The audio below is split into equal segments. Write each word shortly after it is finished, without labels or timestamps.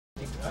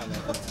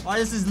Alright,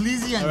 this is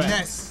Leezy and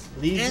n3ss.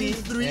 Leezy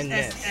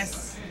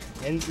n3ss.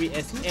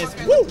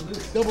 n3ss. Woo!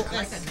 Double I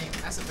like S. that name.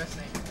 That's the best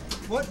name.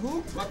 What?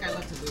 Who? Fuck, I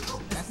love to lose.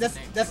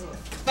 That's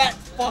fat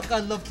fuck I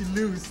love to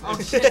lose. Oh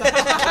shit. What the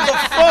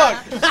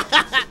fuck?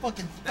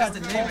 Fucking That's fat the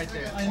name right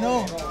there. I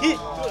know.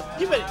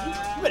 You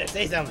better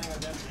say something.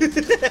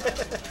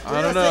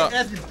 I don't know.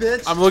 F, you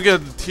bitch. I'm looking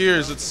at the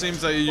tiers. It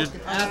seems that you're.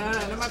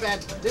 No, my bad.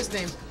 This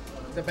name,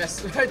 the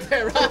best right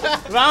there.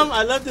 Rom,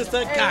 I love to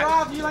suck Hey cock.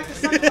 Rob, you like to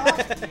suck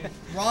cock?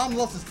 Rom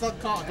loves to suck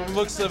cock. It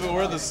looks as if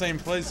we're the same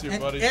place here,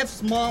 And buddy.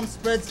 F's mom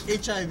spreads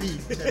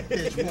HIV. That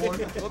bitch, boy.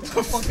 What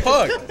the fuck?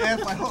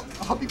 F, I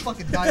hope you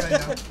fucking die right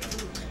now.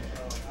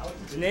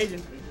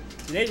 Canadian.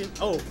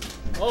 Oh.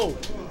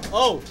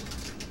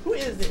 Who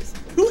is this?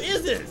 Who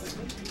is this?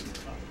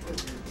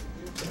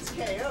 It's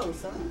KO,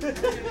 son.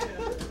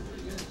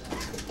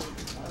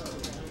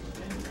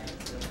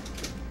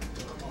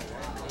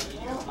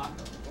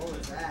 What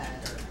was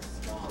that?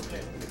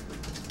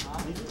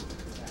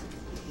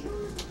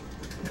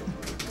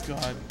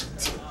 God.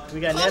 We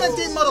got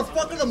Commentate, n3ss.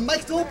 motherfucker, the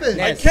mic's open.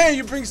 Ness. I can't.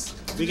 You bring.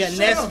 We got Shut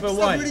n3ss up, for stop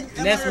one. reading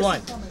n3ss MRS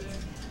one. comments.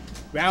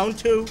 Round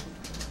 2.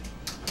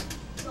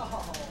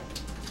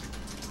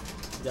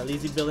 We got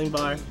Leezy building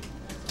bar.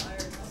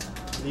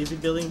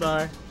 Leezy building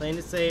bar. Playing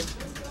it safe.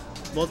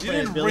 Both You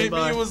playing didn't building rape me.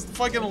 bar. It was the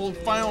fucking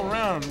final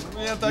round.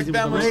 We had that Easy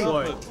damn with the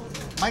much rape. up.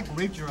 Mike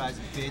raped your eyes,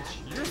 bitch.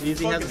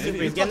 Leezy has a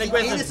super. He's getting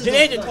Fucking anus aggressive. is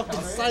Canadian. the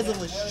fucking size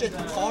of a shit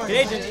car.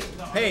 Canadian.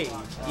 Hey.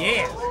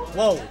 Yeah.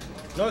 Whoa.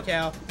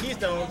 NorCal.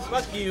 Keystone.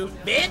 Fuck you.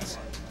 Bitch.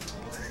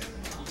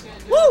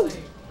 Woo.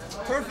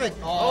 Perfect.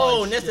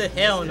 Oh, that's a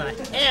hell no.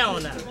 Hell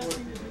no.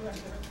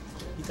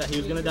 He thought he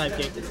was gonna dive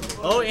kick.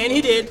 Oh, and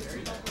he did.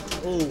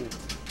 Ooh.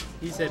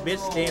 He said, bitch,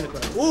 stay in the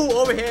corner. Ooh,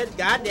 overhead.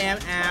 Goddamn.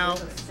 Ow.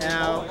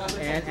 Ow.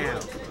 And ow.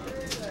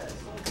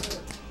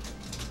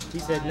 He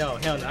said, no.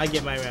 Hell no. I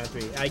get my round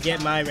 3. I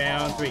get my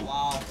round 3.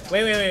 Wow.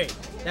 Wait.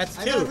 That's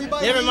I got 2.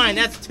 rebuy Never mind.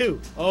 Leezy. That's 2.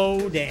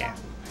 Oh, damn.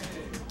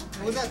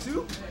 Was that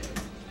 2?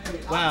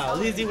 Wow.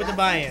 Leezy with the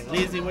buy-in.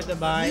 Leezy with the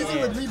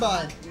Leezy with buy-in.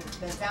 rebuy.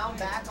 The sound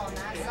back on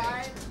that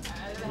side.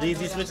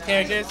 Leezy switch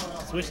characters.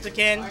 Switch to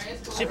Ken.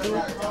 Shipu.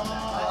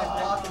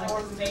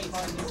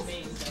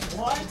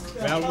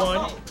 Round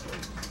 1.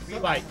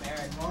 Fight.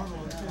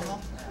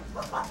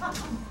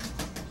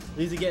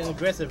 Leezy getting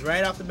aggressive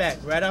right off the back.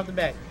 Right off the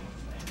back.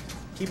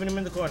 Keeping him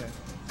in the corner.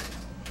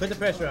 Put the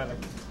pressure on him.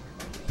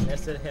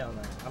 That's it. Hell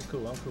no. I'm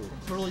cool.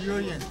 Turtle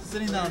Urian.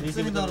 Sitting down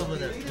over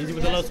there. Leezy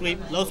with the low sweep.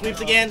 Low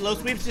sweeps again. Low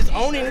sweeps just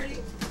owning.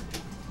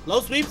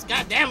 Low sweeps.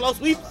 Goddamn low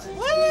sweeps.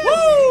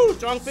 Woo!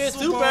 Strong fist.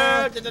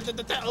 Super.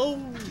 Oh,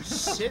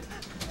 shit.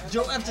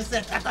 Joe F just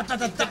said,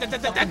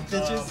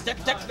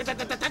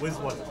 bitches. Wins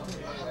one.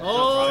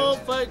 Oh,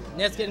 fuck.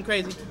 That's getting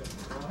crazy.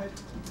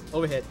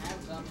 Overhead.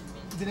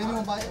 Did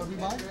anyone buy a rebuy?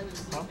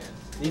 Huh?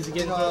 Leezy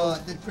getting close.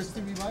 Did Christy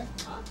rebuy?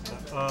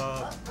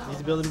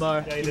 Leezy building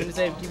bar. Yeah, Keep it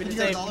safe. Keep it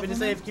safe. Keep it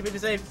safe. Keep it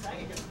safe.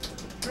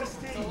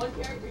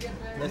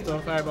 Let's throw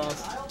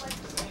fireballs.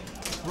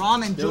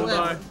 Rom and Joe Building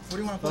bar. F. What do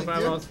you want to Throw play?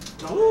 fireballs.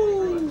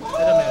 Woo!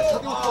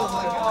 That doesn't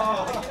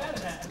matter.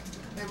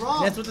 Hey,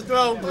 Rom. That's what the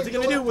throw. What's he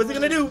gonna do? What's he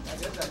gonna do?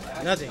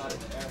 Nothing.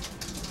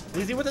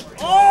 Leezy with the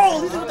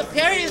Leezy with the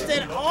parry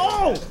instead.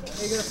 Oh!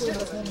 Hey, you gotta play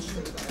that small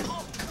machine.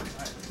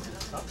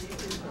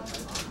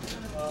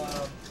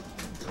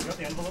 You got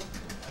the envelope?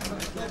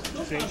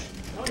 Change.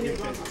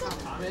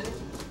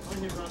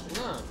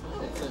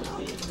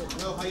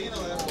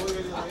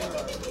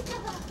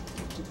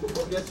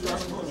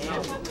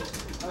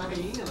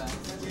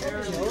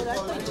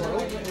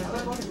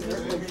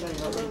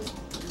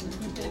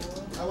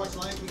 I watched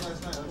Lion King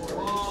last night.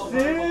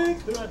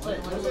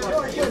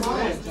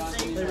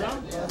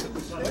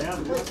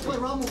 Play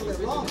Rom over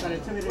there. Rom.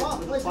 Rom,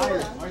 play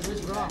fire.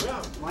 Where's Rom?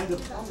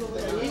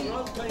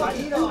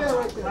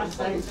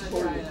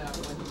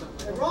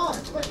 Hey, Rom,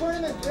 play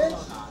tournament, bitch.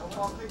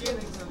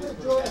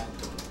 Joe F.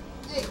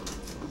 Hey.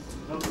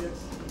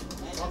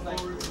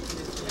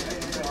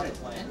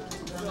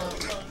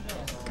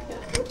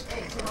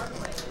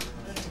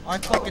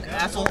 Alright, fucking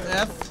asshole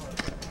F.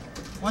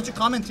 Why aren't you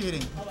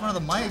commentating in front of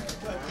the mic?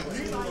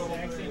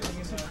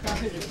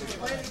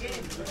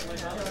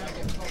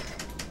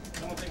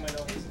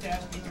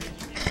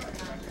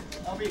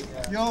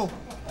 Yo.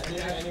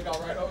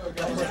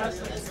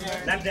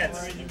 Not dead.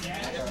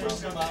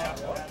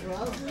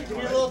 Give me a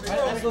little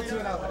throw. Let's go 2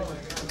 and out.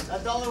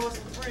 That dollar was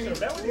free. Yeah,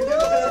 that was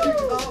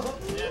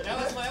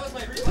my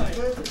rebuy.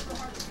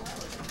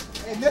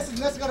 Hey,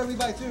 n3ss got a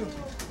rebuy too.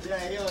 Yeah,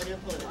 he'll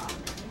put it.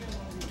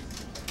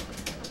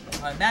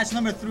 Alright, match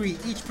number 3.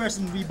 Each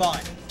person rebuy.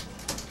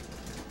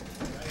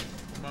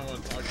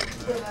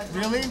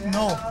 Really?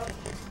 No.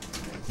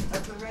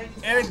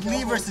 Eric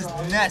Lee versus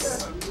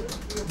n3ss.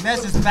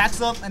 n3ss just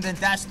backs up and then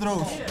dash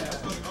throws.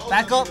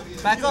 Back up,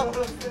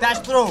 dash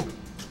throw.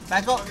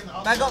 Back up,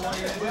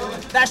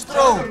 dash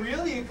throw.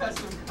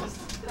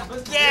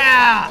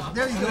 Yeah!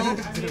 There you go.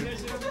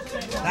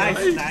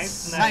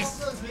 Nice. Nice.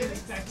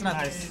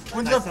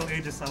 When's Nice the... little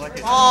Aegis, I like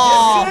it.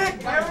 Oh!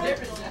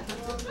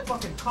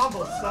 Fucking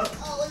combo sucks.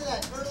 Oh, look at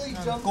that early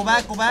jump. Go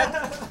back, go back.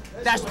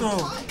 Dash throw.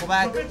 Go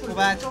back, go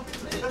back. Go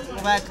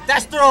back.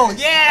 Dash throw.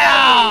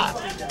 Yeah!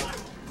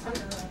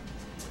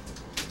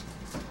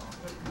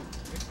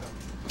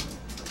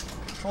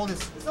 Hold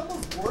this. It's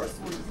almost worse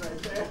when it's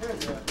right there.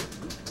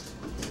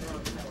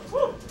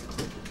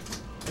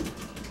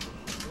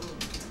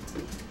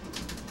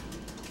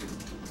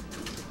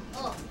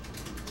 Oh.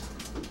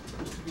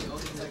 Should be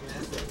owning like an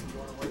asset if you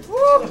want to wait.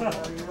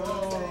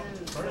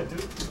 Turn it,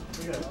 dude.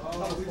 We got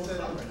Oh, we set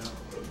up right now.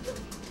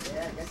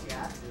 Yeah, I guess you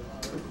have to.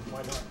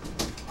 Why not?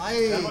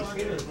 That much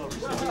skater is low.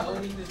 Should be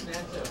owning this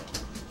matchup.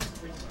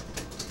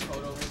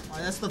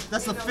 Alright, that's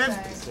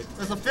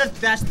the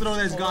fifth dash throw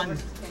that's gotten.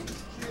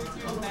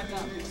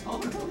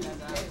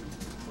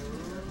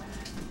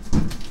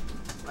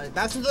 Alright,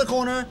 backs into the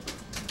corner.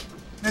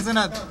 There's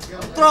another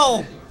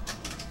throw.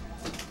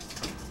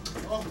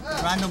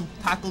 Random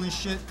tackle and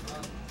shit.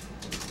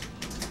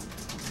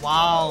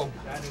 Wow.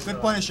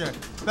 Good Punisher.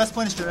 Best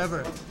Punisher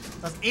ever.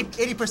 That's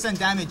 80%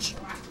 damage.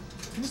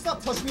 Can you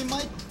stop touching me,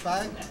 Mike?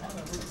 Bag.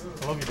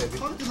 I love you, baby.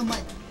 Talk to the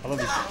mic. I love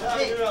you.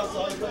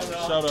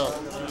 Shout out.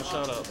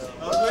 Shout out.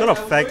 Shut up,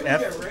 fag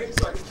F.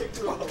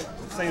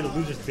 Say you're the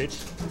loser's bitch.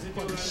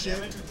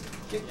 Shit.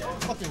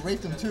 Fucking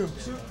raped him too.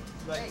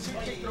 What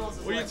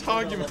are you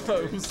talking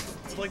about?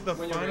 It's like the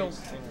final.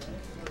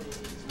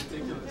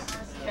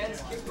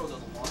 Ken's kick throw does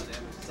a lot of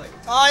damage. It's like,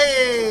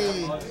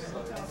 Aye!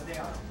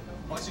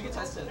 once you get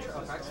tested,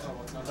 practice.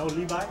 No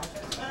Levi?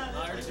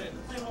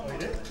 Oh, you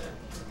did?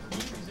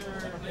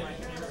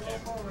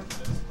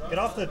 Get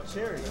off the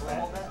chair, you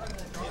fat.